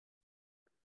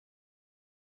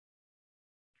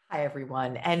Hi,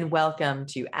 everyone, and welcome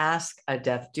to Ask a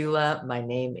Deaf Doula. My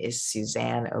name is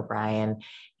Suzanne O'Brien.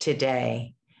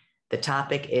 Today, the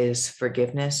topic is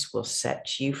forgiveness will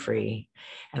set you free.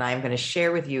 And I'm going to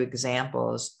share with you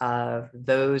examples of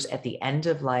those at the end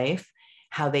of life,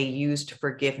 how they used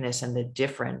forgiveness and the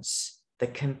difference, the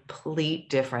complete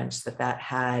difference that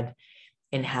had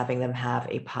in having them have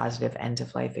a positive end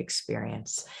of life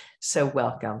experience. So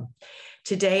welcome.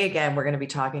 Today, again, we're going to be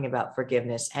talking about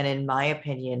forgiveness. And in my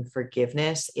opinion,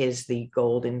 forgiveness is the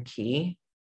golden key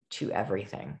to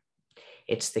everything.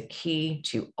 It's the key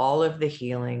to all of the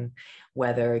healing,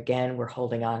 whether, again, we're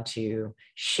holding on to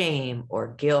shame or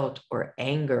guilt or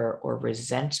anger or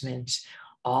resentment,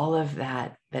 all of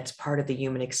that, that's part of the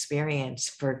human experience.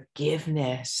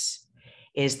 Forgiveness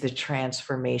is the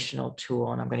transformational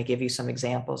tool. And I'm going to give you some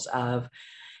examples of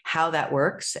how that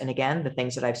works. And again, the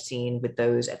things that I've seen with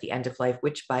those at the end of life,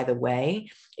 which, by the way,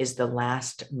 is the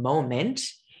last moment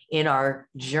in our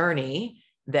journey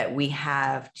that we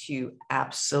have to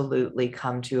absolutely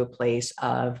come to a place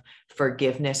of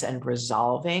forgiveness and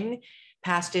resolving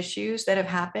past issues that have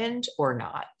happened or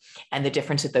not, and the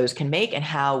difference that those can make, and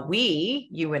how we,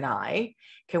 you and I,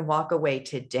 can walk away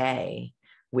today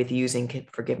with using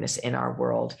forgiveness in our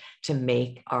world to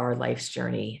make our life's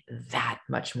journey that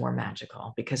much more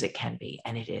magical, because it can be,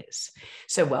 and it is.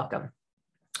 So welcome.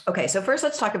 Okay, so first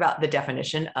let's talk about the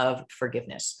definition of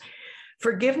forgiveness.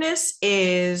 Forgiveness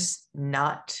is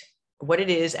not what it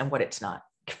is and what it's not.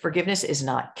 Forgiveness is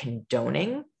not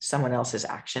condoning someone else's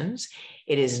actions.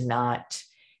 It is not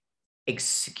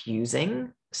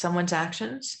excusing someone's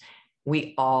actions.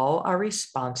 We all are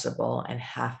responsible and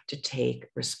have to take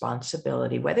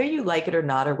responsibility, whether you like it or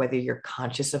not, or whether you're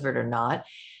conscious of it or not,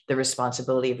 the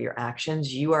responsibility of your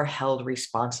actions, you are held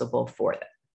responsible for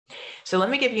them. So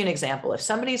let me give you an example. If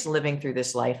somebody's living through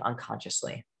this life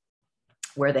unconsciously,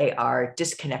 where they are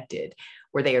disconnected,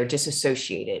 where they are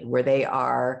disassociated, where they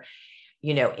are,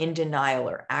 in denial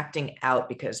or acting out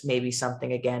because maybe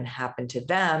something again happened to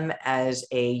them as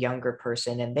a younger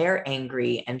person and they're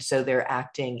angry. And so they're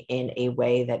acting in a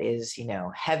way that is,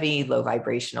 heavy, low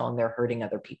vibrational, and they're hurting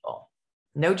other people.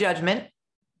 No judgment,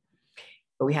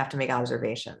 but we have to make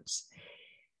observations.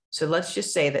 So let's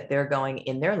just say that they're going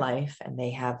in their life and they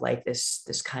have like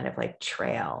this kind of like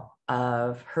trail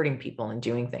of hurting people and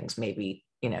doing things, maybe,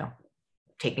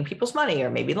 taking people's money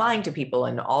or maybe lying to people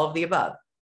and all of the above.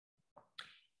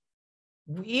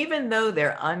 Even though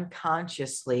they're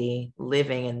unconsciously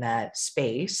living in that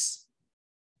space,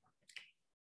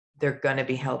 they're going to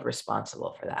be held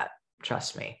responsible for that.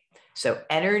 Trust me. So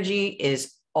energy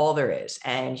is all there is,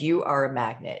 and you are a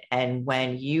magnet. And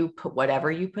when you put whatever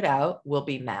you put out will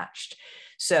be matched.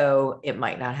 So it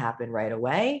might not happen right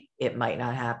away. It might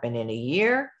not happen in a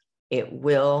year. It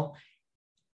will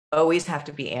always have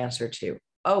to be answered to,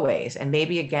 always. And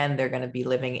maybe again, they're going to be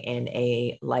living in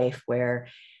a life where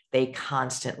they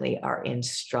constantly are in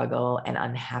struggle and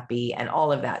unhappy and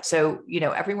all of that. So,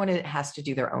 everyone has to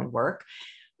do their own work,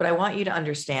 but I want you to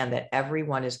understand that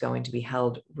everyone is going to be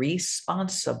held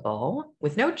responsible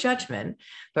with no judgment,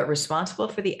 but responsible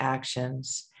for the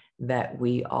actions that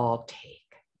we all take.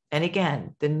 And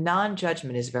again, the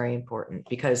non-judgment is very important,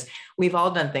 because we've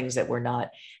all done things that we're not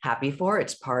happy for.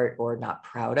 It's part, or not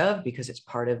proud of, because it's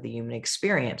part of the human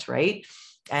experience, right?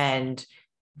 And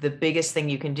the biggest thing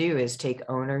you can do is take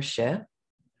ownership,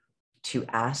 to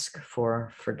ask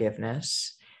for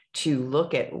forgiveness, to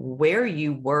look at where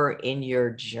you were in your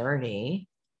journey,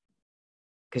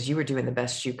 because you were doing the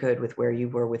best you could with where you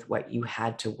were with what you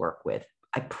had to work with.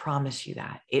 I promise you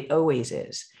that. It always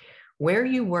is. Where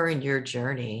you were in your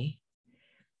journey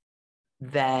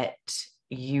that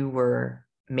you were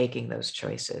making those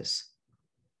choices.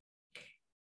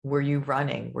 Were you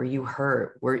running? Were you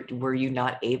hurt? Were you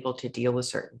not able to deal with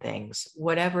certain things?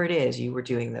 Whatever it is, you were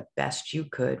doing the best you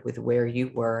could with where you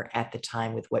were at the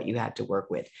time with what you had to work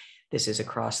with. This is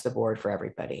across the board for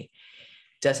everybody.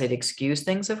 Does it excuse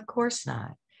things? Of course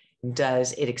not.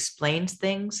 Does it explain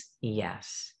things?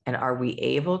 Yes. And are we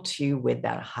able to, with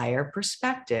that higher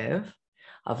perspective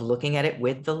of looking at it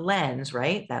with the lens,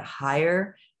 right? That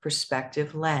higher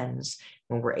perspective lens,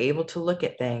 when we're able to look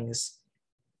at things,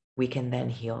 we can then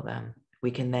heal them.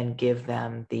 We can then give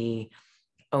them the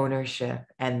ownership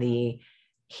and the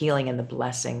healing and the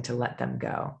blessing to let them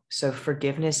go. So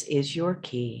forgiveness is your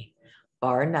key,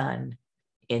 bar none,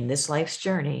 in this life's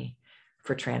journey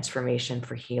for transformation,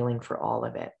 for healing, for all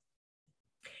of it.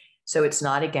 So it's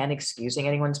not, again, excusing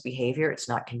anyone's behavior. It's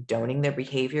not condoning their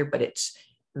behavior, but it's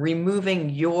removing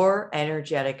your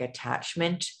energetic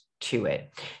attachment to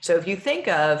it. So if you think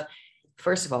of,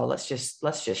 first of all, let's just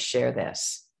share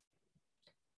this.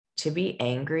 To be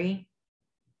angry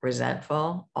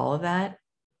resentful, all of that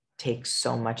takes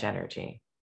so much energy.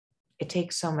 It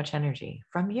takes so much energy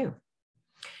from you.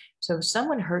 So if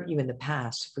someone hurt you in the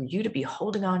past, for you to be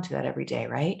holding on to that every day,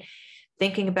 right?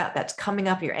 Thinking about that's coming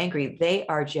up, you're angry, they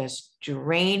are just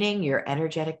draining your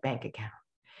energetic bank account.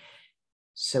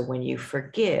 So when you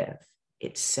forgive,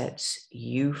 it sets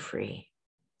you free.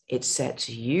 It sets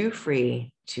you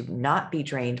free to not be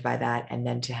drained by that, and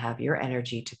then to have your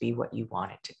energy to be what you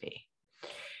want it to be.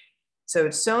 So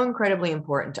it's so incredibly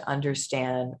important to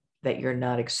understand that you're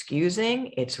not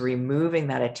excusing, it's removing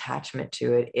that attachment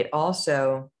to it. It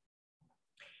also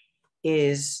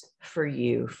is for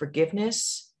you.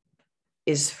 Forgiveness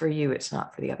is for you, it's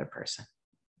not for the other person.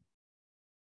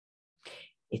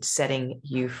 It's setting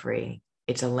you free.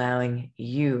 It's allowing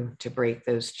you to break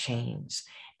those chains.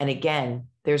 And again,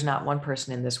 there's not one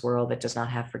person in this world that does not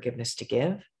have forgiveness to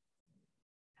give.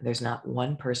 There's not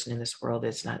one person in this world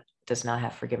that does not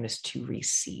have forgiveness to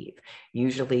receive.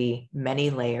 Usually many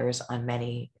layers on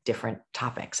many different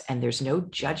topics. And there's no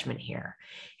judgment here.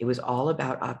 It was all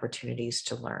about opportunities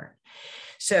to learn.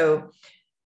 So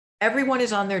everyone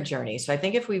is on their journey. So I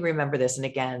think if we remember this, and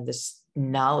again, this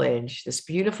knowledge, this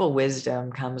beautiful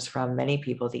wisdom comes from many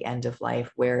people at the end of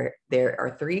life, where there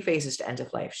are 3 phases to end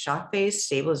of life: shock phase,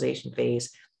 stabilization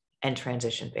phase, and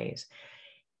transition phase.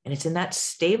 And it's in that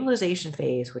stabilization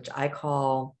phase, which I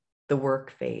call the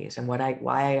work phase. And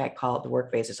why I call it the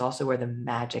work phase is also where the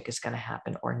magic is going to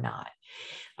happen or not.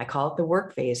 I call it the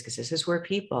work phase because this is where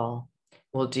people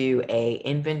will do a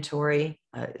inventory,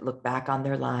 look back on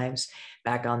their lives,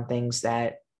 back on things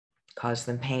that cause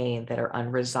them pain, that are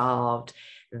unresolved,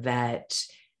 that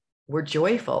were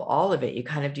joyful, all of it. You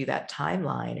kind of do that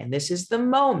timeline. And this is the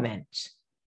moment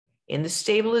in the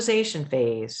stabilization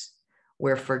phase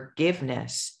where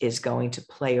forgiveness is going to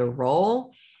play a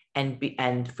role.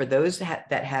 And for those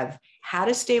that have had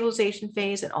a stabilization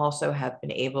phase and also have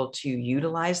been able to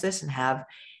utilize this and have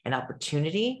an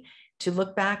opportunity to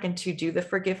look back and to do the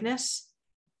forgiveness,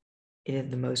 it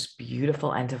is the most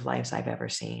beautiful end of lives I've ever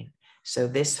seen. So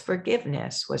this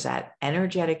forgiveness was that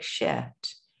energetic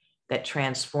shift that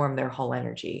transformed their whole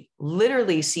energy.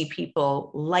 Literally see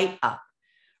people light up,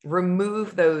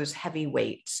 remove those heavy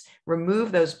weights,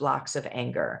 remove those blocks of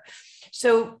anger.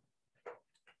 So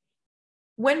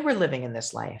when we're living in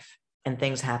this life and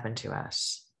things happen to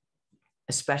us,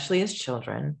 especially as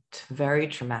children, it's very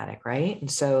traumatic, right? And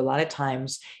so a lot of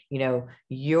times,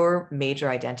 your major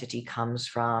identity comes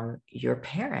from your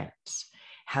parents,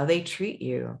 how they treat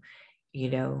you,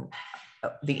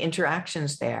 the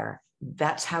interactions there.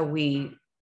 That's how we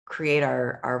create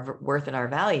our worth and our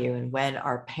value. And when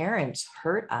our parents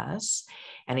hurt us,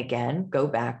 and again, go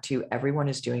back to everyone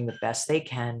is doing the best they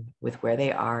can with where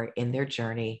they are in their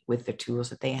journey with the tools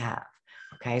that they have.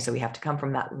 Okay, so we have to come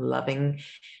from that loving,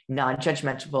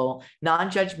 non-judgmental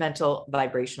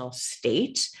vibrational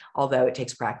state, although it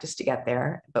takes practice to get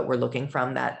there, but we're looking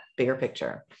from that bigger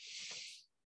picture.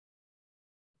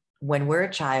 When we're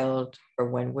a child, or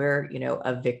when we're,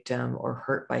 a victim or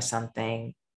hurt by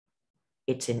something,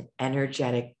 it's an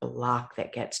energetic block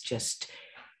that gets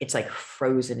it's like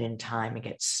frozen in time and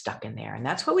gets stuck in there. And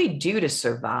that's what we do to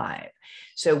survive.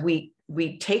 So we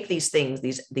take these things,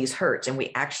 these hurts, and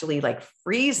we actually like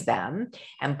freeze them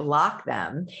and block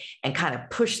them and kind of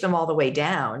push them all the way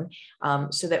down,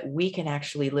 so that we can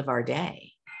actually live our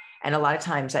day. And a lot of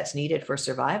times that's needed for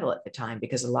survival at the time,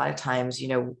 because a lot of times,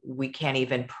 we can't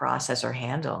even process or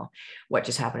handle what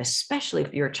just happened, especially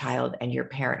if you're a child and your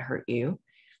parent hurt you.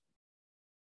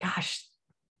 Gosh,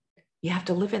 you have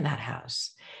to live in that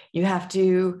house. You have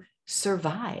to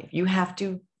survive. You have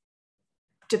to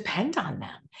depend on them.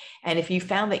 And if you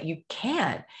found that you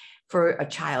can't, for a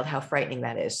child, how frightening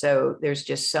that is. So there's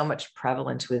just so much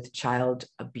prevalence with child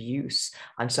abuse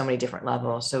on so many different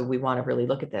levels. So we want to really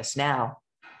look at this. Now,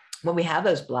 when we have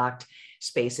those blocked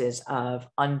spaces of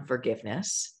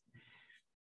unforgiveness,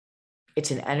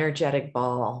 it's an energetic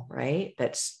ball, right?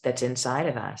 That's inside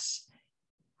of us,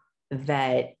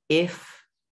 that if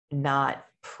not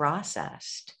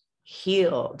processed,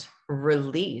 healed,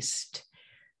 released,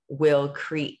 will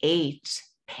create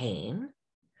pain,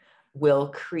 will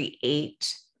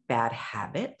create bad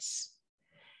habits,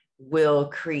 will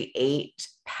create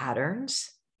patterns.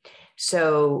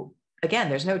 So again,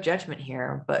 there's no judgment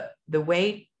here, but the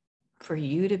way for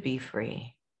you to be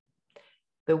free,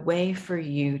 the way for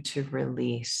you to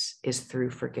release, is through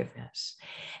forgiveness.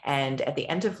 And at the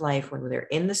end of life, when they're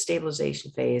in the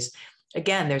stabilization phase,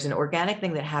 again, there's an organic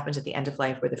thing that happens at the end of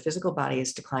life where the physical body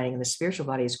is declining and the spiritual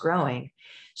body is growing.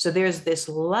 So there's this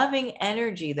loving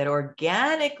energy that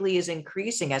organically is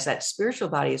increasing as that spiritual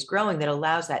body is growing, that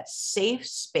allows that safe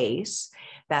space,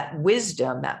 that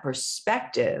wisdom, that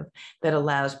perspective that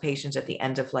allows patients at the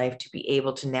end of life to be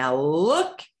able to now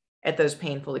look at those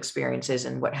painful experiences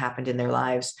and what happened in their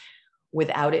lives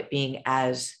without it being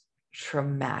as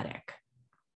traumatic.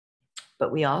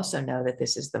 But we also know that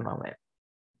this is the moment.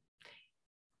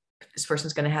 This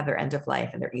person's going to have their end of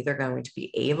life, and they're either going to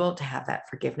be able to have that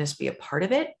forgiveness be a part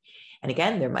of it. And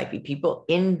again, there might be people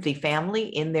in the family,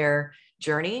 in their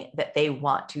journey, that they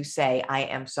want to say, I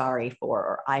am sorry for,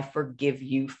 or I forgive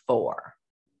you for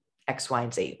X, Y,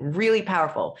 and Z. Really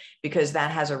powerful, because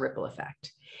that has a ripple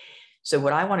effect. So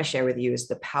what I want to share with you is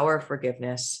the power of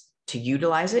forgiveness. To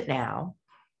utilize it now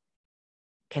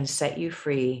can set you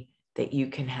free, that you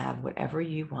can have whatever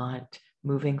you want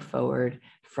moving forward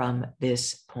from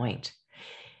this point.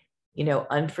 You know,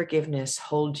 unforgiveness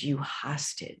holds you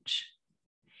hostage,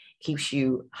 keeps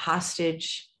you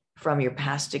hostage from your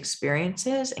past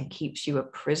experiences, and keeps you a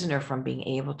prisoner from being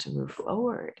able to move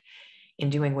forward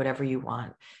in doing whatever you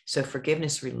want. So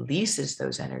forgiveness releases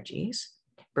those energies,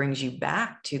 brings you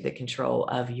back to the control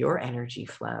of your energy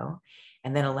flow,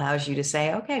 and then allows you to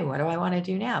say, okay, what do I want to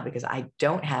do now? Because I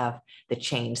don't have the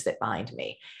chains that bind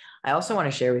me. I also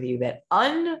want to share with you that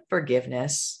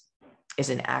unforgiveness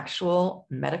is an actual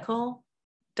medical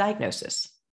diagnosis.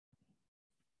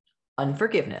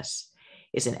 Unforgiveness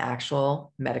is an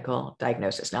actual medical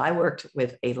diagnosis. Now, I worked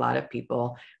with a lot of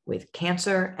people with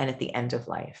cancer and at the end of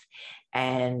life,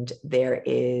 and there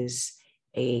is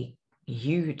a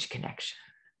huge connection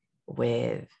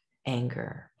with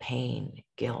anger, pain,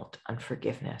 guilt,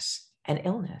 unforgiveness, and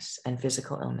illness and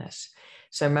physical illness.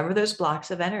 So remember those blocks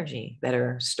of energy that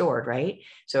are stored, right?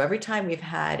 So every time we've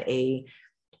had a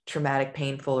traumatic,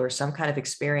 painful, or some kind of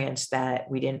experience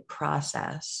that we didn't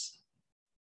process,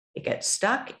 it gets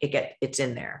stuck, it's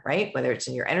in there, right? Whether it's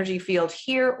in your energy field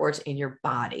here or it's in your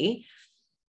body.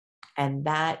 And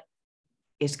that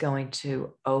is going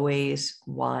to always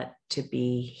want to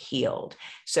be healed.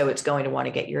 So it's going to want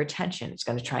to get your attention. It's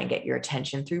going to try and get your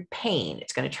attention through pain.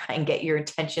 It's going to try and get your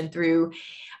attention through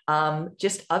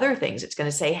just other things. It's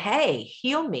going to say, hey,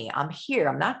 heal me. I'm here.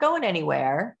 I'm not going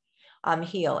anywhere. I'm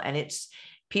healed. And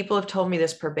people have told me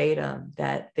this verbatim,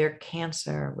 that their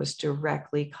cancer was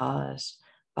directly caused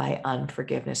by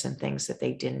unforgiveness and things that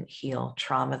they didn't heal,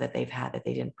 trauma that they've had that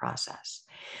they didn't process.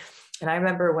 And I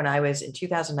remember when I was in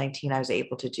 2019, I was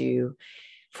able to do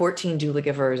 14 doula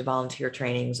givers volunteer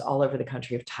trainings all over the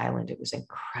country of Thailand. It was an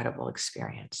incredible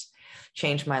experience,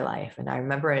 changed my life. And I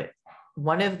remember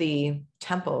one of the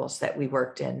temples that we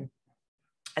worked in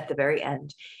at the very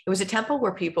end, it was a temple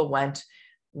where people went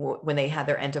when they had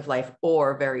their end of life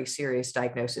or very serious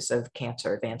diagnosis of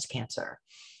cancer, advanced cancer.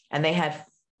 And they had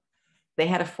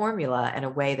a formula and a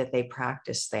way that they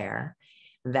practiced there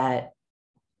that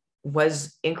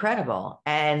was incredible.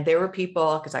 And there were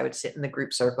people, because I would sit in the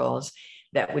group circles,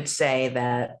 that would say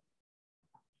that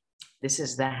this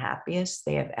is the happiest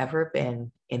they have ever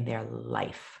been in their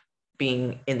life,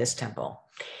 being in this temple.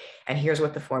 And here's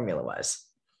what the formula was.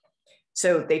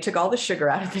 So they took all the sugar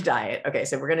out of the diet. Okay,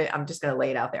 so I'm just gonna lay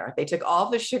it out there. They took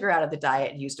all the sugar out of the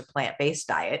diet and used a plant-based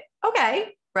diet.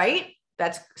 Okay, right?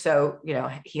 That's so,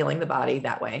 healing the body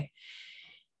that way.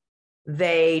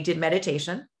 They did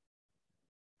meditation.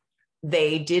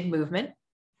 They did movement.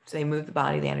 So they moved the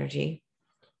body, the energy,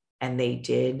 and they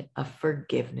did a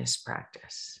forgiveness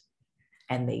practice.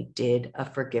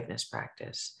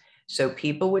 So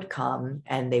people would come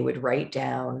and they would write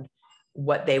down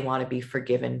what they want to be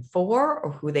forgiven for,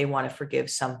 or who they want to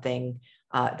forgive something.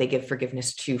 They give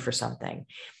forgiveness to for something.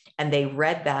 And they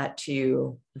read that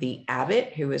to the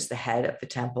abbot, who is the head of the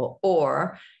temple,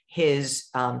 or his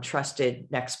trusted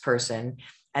next person.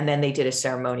 And then they did a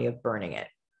ceremony of burning it.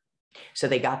 So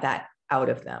they got that out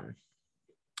of them.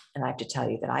 And I have to tell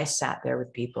you that I sat there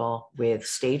with people with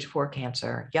stage 4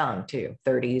 cancer, young too,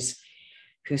 30s,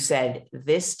 who said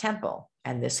this temple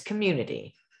and this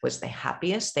community was the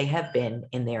happiest they have been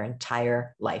in their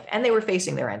entire life. And they were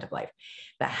facing their end of life.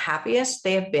 The happiest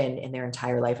they have been in their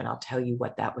entire life. And I'll tell you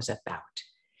what that was about.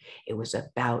 It was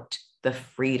about the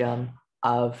freedom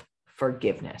of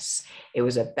forgiveness. It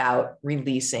was about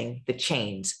releasing the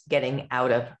chains, getting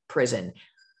out of prison,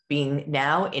 being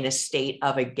now in a state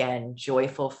of, again,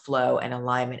 joyful flow and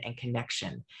alignment and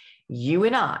connection. You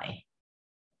and I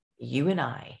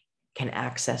can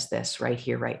access this right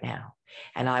here, right now.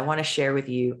 And I want to share with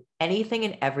you anything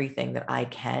and everything that I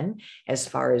can as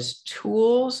far as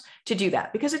tools to do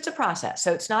that, because it's a process.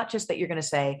 So it's not just that you're going to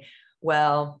say,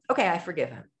 well, okay, I forgive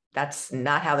him. That's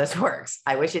not how this works.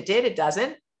 I wish it did. It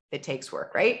doesn't. It takes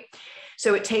work, right?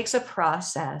 So it takes a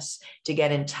process to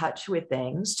get in touch with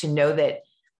things, to know that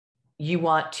you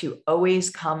want to always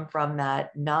come from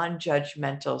that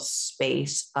non-judgmental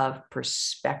space of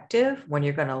perspective when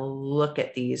you're going to look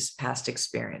at these past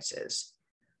experiences.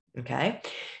 Okay.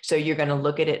 So you're going to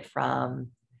look at it from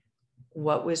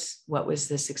what was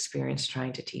this experience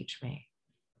trying to teach me?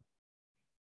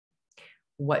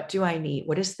 What do I need?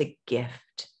 What is the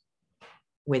gift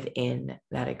within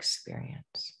that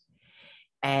experience?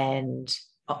 And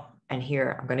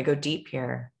here, I'm going to go deep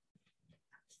here.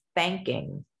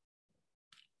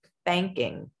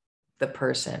 Thanking the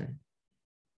person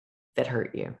that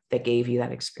hurt you, that gave you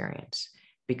that experience,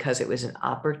 because it was an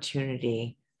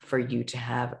opportunity for you to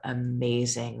have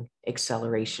amazing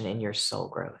acceleration in your soul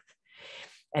growth.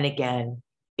 And again,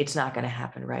 it's not going to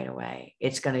happen right away.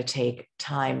 It's going to take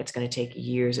time. It's going to take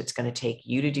years. It's going to take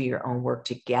you to do your own work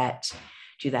to get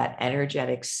to that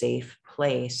energetic, safe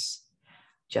place.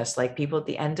 Just like people at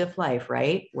the end of life,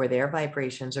 right? Where their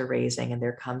vibrations are raising and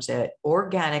there comes an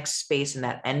organic space in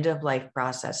that end of life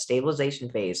process, stabilization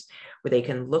phase, where they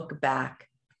can look back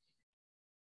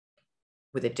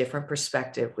with a different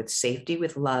perspective, with safety,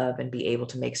 with love, and be able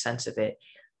to make sense of it.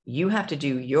 You have to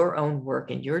do your own work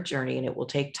in your journey, and it will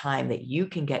take time that you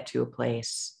can get to a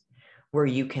place where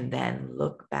you can then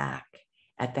look back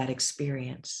at that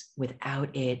experience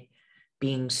without it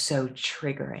being so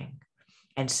triggering,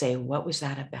 and say, what was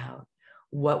that about?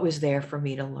 What was there for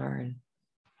me to learn?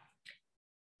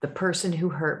 The person who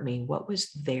hurt me, what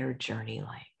was their journey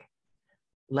like?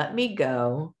 Let me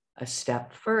go a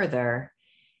step further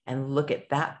and look at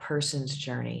that person's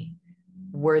journey.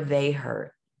 Were they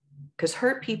hurt? Because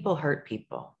hurt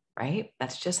people, right?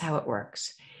 That's just how it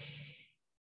works.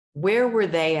 Where were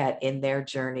they at in their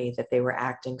journey that they were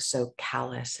acting so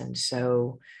callous and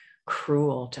so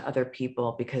cruel to other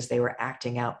people because they were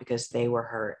acting out because they were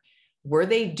hurt? Were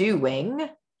they doing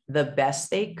the best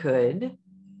they could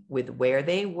with where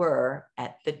they were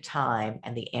at the time?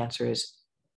 And the answer is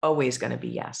always going to be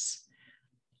yes.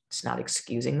 It's not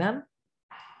excusing them.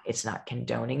 It's not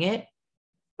condoning it.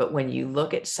 But when you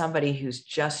look at somebody who's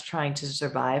just trying to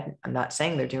survive, I'm not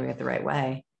saying they're doing it the right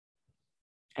way,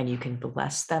 and you can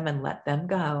bless them and let them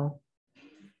go,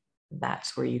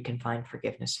 that's where you can find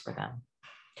forgiveness for them.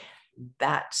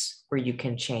 That's where you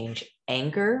can change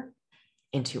anger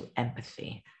into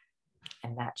empathy.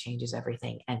 And that changes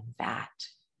everything. And that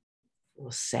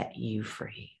will set you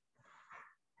free.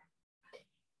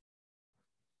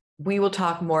 We will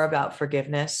talk more about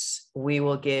forgiveness. We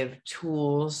will give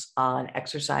tools on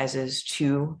exercises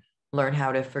to learn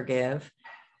how to forgive.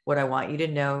 What I want you to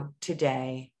know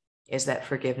today is that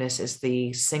forgiveness is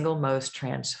the single most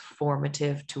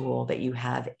transformative tool that you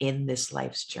have in this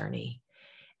life's journey.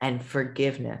 And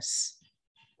forgiveness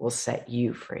will set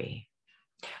you free.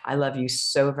 I love you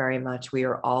so very much. We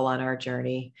are all on our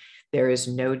journey. There is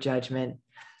no judgment,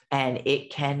 and it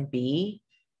can be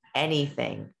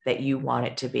anything that you want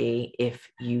it to be if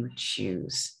you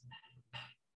choose.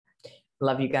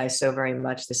 Love you guys so very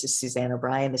much. This is Suzanne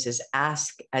O'Brien. This is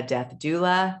Ask a Death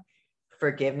Doula.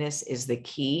 Forgiveness is the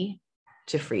key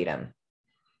to freedom.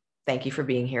 Thank you for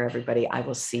being here, everybody. I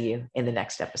will see you in the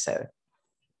next episode.